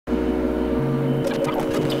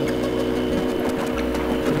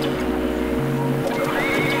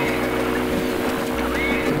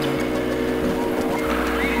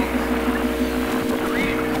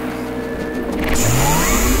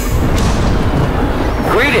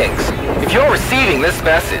receiving this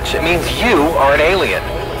message, it means you are an alien,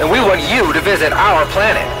 and we want you to visit our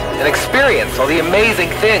planet and experience all the amazing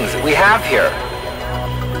things that we have here.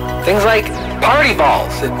 Things like party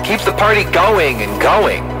balls that keeps the party going and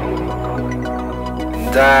going.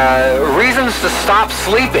 And reasons to stop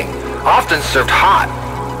sleeping, often served hot.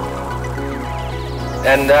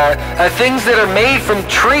 And things that are made from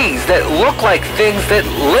trees that look like things that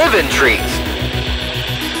live in trees.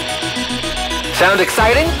 Sound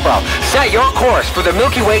exciting? Well, set your course for the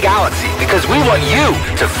Milky Way galaxy because we want you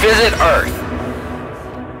to visit Earth.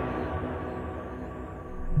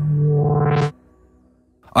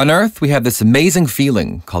 On Earth, we have this amazing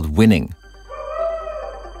feeling called winning.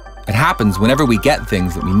 It happens whenever we get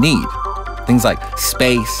things that we need. Things like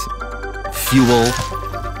space, fuel,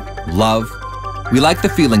 love. We like the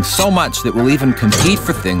feeling so much that we'll even compete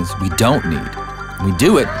for things we don't need. We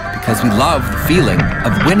do it because we love the feeling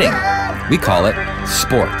of winning. We call it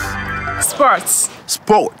sports. Sports.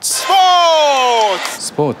 Sports.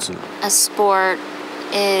 Sports. A sport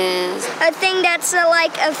is a thing that's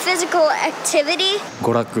like a physical activity.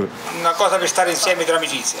 娯楽 Una cosa per stare insieme tra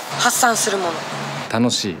amicizia. 発散するもの。楽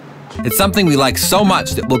しい It's something we like so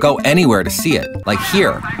much that we'll go anywhere to see it, like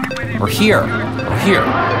here, or here, or here.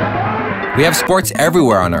 We have sports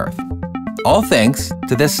everywhere on Earth, all thanks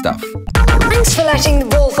to this stuff. Thanks for letting the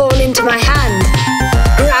ball fall into my hand.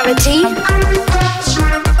 Gravity.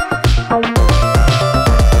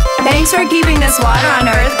 Thanks for keeping this water on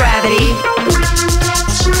Earth, Gravity.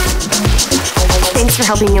 Thanks for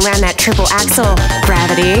helping me around that triple axle,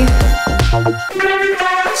 Gravity.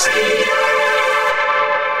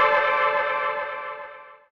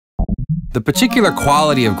 The particular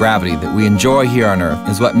quality of gravity that we enjoy here on Earth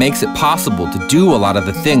is what makes it possible to do a lot of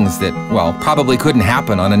the things that, well, probably couldn't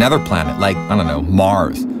happen on another planet, like, I don't know,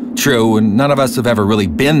 Mars. True, and none of us have ever really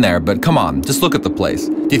been there, but come on, just look at the place.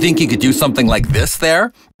 Do you think you could do something like this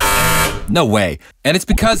there? No way. And it's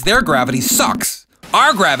because their gravity sucks.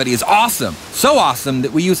 Our gravity is awesome. So awesome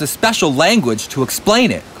that we use a special language to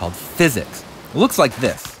explain it, called physics. It looks like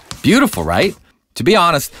this. Beautiful, right? To be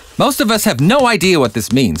honest, most of us have no idea what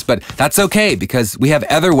this means, but that's okay because we have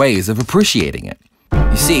other ways of appreciating it.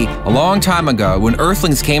 You see, a long time ago, when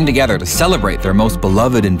Earthlings came together to celebrate their most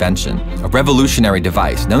beloved invention, a revolutionary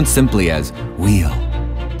device known simply as wheel,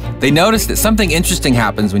 they noticed that something interesting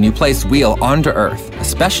happens when you place wheel onto Earth,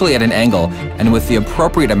 especially at an angle and with the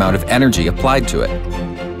appropriate amount of energy applied to it.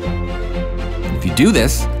 If you do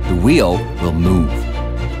this, the wheel will move.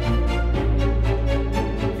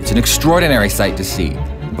 It's an extraordinary sight to see.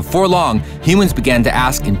 Before long, humans began to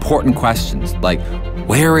ask important questions like,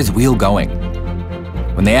 where is wheel going?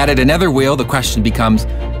 When they added another wheel, the question becomes,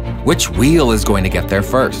 which wheel is going to get there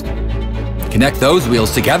first? Connect those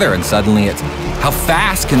wheels together and suddenly it's, how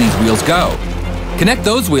fast can these wheels go? Connect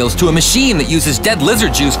those wheels to a machine that uses dead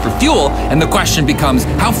lizard juice for fuel and the question becomes,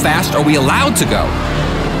 how fast are we allowed to go?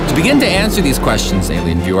 To begin to answer these questions,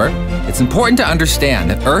 alien viewer, it's important to understand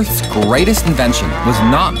that Earth's greatest invention was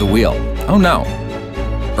not the wheel. Oh no.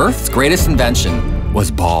 Earth's greatest invention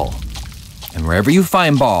was ball. And wherever you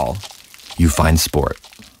find ball, you find sport.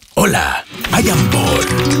 Hola, I am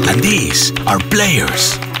Ball, and these are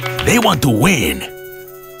players. They want to win.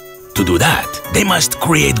 To do that, they must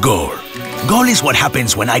create goal. Goal is what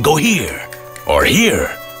happens when I go here, or here.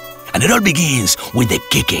 And it all begins with the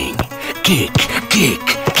kicking. Kick, kick,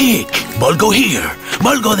 kick. Ball go here,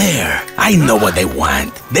 ball go there. I know what they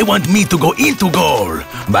want. They want me to go into goal.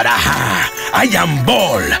 But aha, I am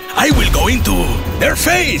Ball. I will go into their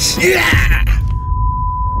face. Yeah!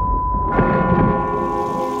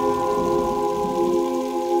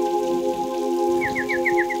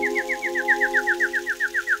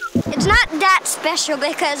 It's not that special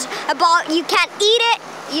because a ball, you can't eat it,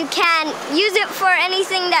 you can use it for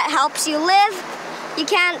anything that helps you live. You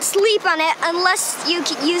can't sleep on it unless you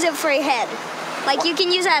use it for your head. Like you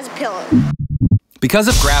can use it as a pillow. Because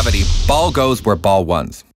of gravity, ball goes where ball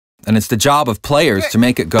wants. And it's the job of players to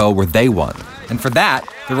make it go where they want. And for that,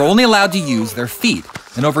 they're only allowed to use their feet.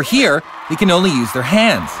 And over here, they can only use their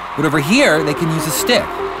hands. But over here, they can use a stick,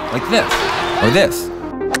 like this, or this.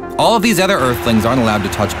 All of these other Earthlings aren't allowed to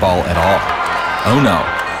touch ball at all. Oh no,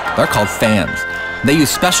 they're called fans. They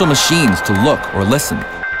use special machines to look or listen.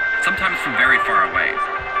 Sometimes from very far away.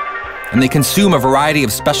 And they consume a variety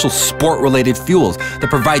of special sport-related fuels that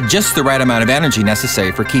provide just the right amount of energy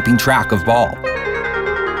necessary for keeping track of ball.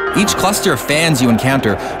 Each cluster of fans you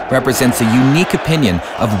encounter represents a unique opinion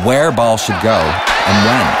of where ball should go and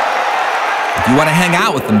when. If you want to hang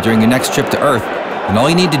out with them during your next trip to Earth, then all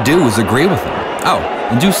you need to do is agree with them. Oh,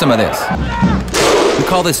 and do some of this. We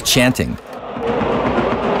call this chanting.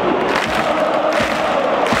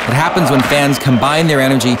 It happens when fans combine their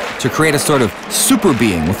energy to create a sort of super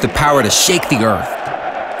being with the power to shake the earth.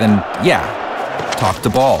 Then, yeah, talk to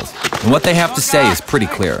balls. And what they have to say is pretty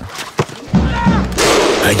clear.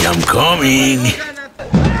 I am coming.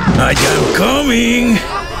 I am coming.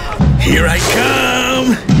 Here I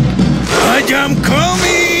come. I am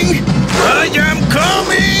coming. I am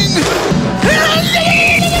coming.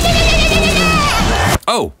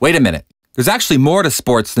 Oh, wait a minute. There's actually more to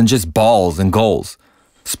sports than just balls and goals.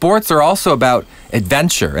 Sports are also about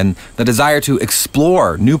adventure and the desire to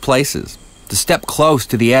explore new places, to step close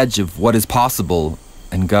to the edge of what is possible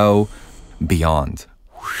and go beyond.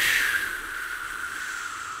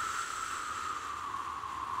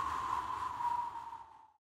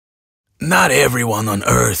 Not everyone on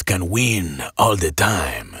Earth can win all the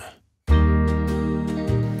time.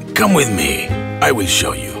 Come with me. I will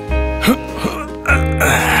show you.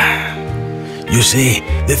 You see,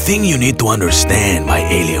 the thing you need to understand, my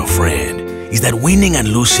alien friend, is that winning and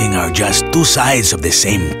losing are just two sides of the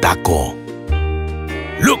same taco.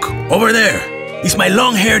 Look, over there is my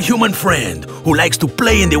long-haired human friend who likes to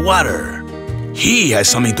play in the water. He has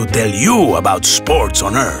something to tell you about sports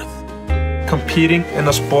on Earth. Competing in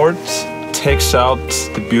a sport takes out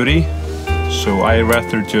the beauty, so I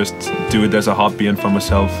rather just do it as a hobby and for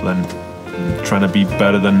myself than trying to be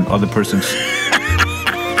better than other persons.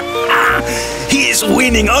 He is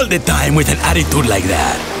winning all the time with an attitude like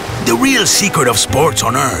that. The real secret of sports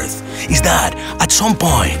on Earth is that at some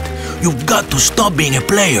point you've got to stop being a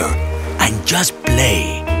player and just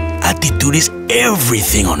play. Attitude is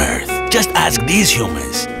everything on Earth. Just ask these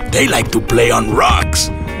humans. They like to play on rocks.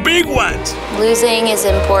 Big ones. Losing is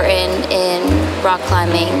important in rock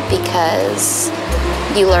climbing because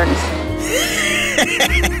you learn.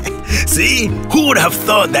 See? Who would have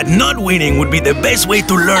thought that not winning would be the best way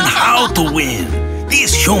to learn how to win?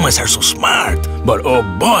 These humans are so smart, but oh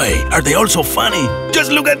boy, are they also funny.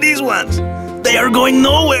 Just look at these ones. They are going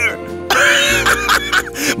nowhere.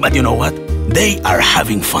 But you know what? They are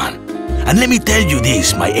having fun. And let me tell you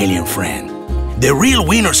this, my alien friend. The real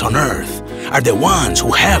winners on Earth are the ones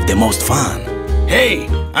who have the most fun. Hey,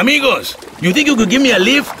 amigos, you think you could give me a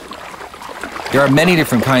lift? There are many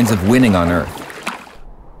different kinds of winning on Earth.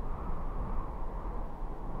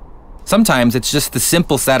 Sometimes it's just the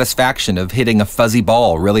simple satisfaction of hitting a fuzzy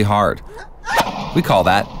ball really hard. We call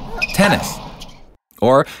that tennis.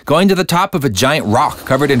 Or going to the top of a giant rock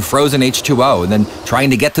covered in frozen H2O and then trying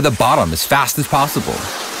to get to the bottom as fast as possible.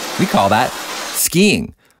 We call that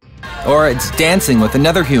skiing. Or it's dancing with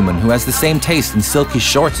another human who has the same taste in silky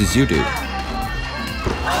shorts as you do.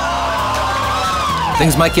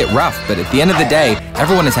 Things might get rough, but at the end of the day,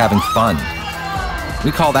 everyone is having fun.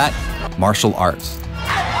 We call that martial arts.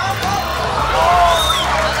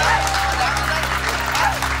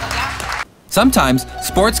 Sometimes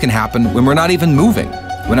sports can happen when we're not even moving,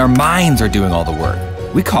 when our minds are doing all the work.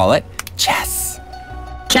 We call it chess.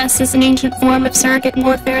 Chess is an ancient form of surrogate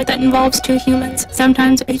warfare that involves two humans,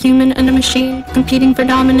 sometimes a human and a machine, competing for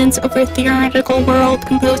dominance over a theoretical world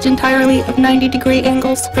composed entirely of 90-degree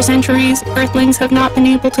angles. For centuries, Earthlings have not been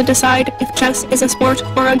able to decide if chess is a sport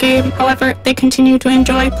or a game. However, they continue to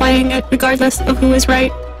enjoy playing it regardless of who is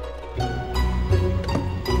right.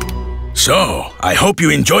 So, I hope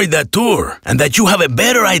you enjoyed that tour and that you have a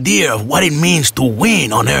better idea of what it means to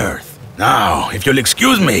win on Earth. Now, if you'll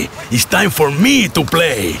excuse me, it's time for me to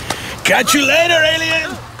play. Catch you later,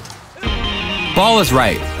 alien! Ball is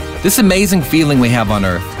right. This amazing feeling we have on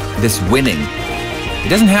Earth, this winning, it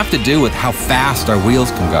doesn't have to do with how fast our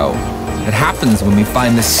wheels can go. It happens when we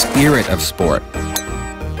find the spirit of sport.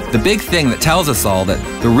 The big thing that tells us all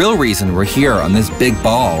that the real reason we're here on this big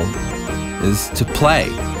ball is to play.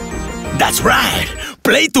 That's right!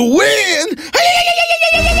 Play to win!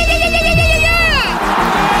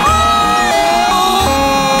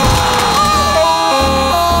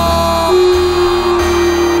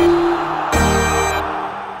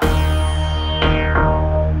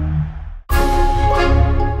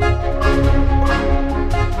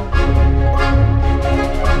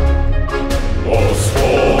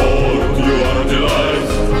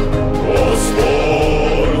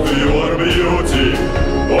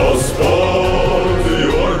 Oh, sport, you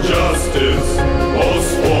are justice.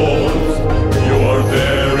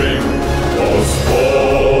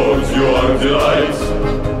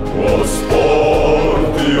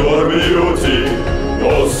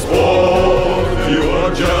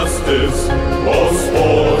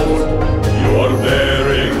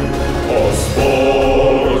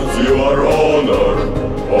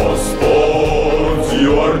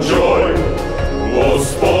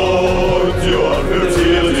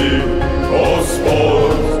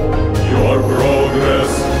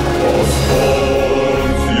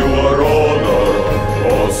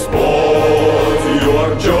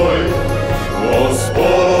 joy. Oh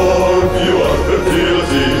sport, you are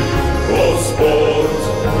fertility. Oh sport,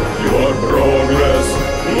 you are progress.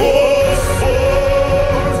 Oh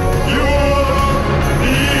sport, you are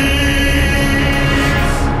peace.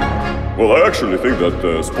 Well, I actually think that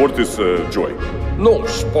sport is joy. No,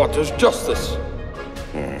 sport is justice.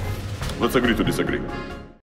 Let's agree to disagree.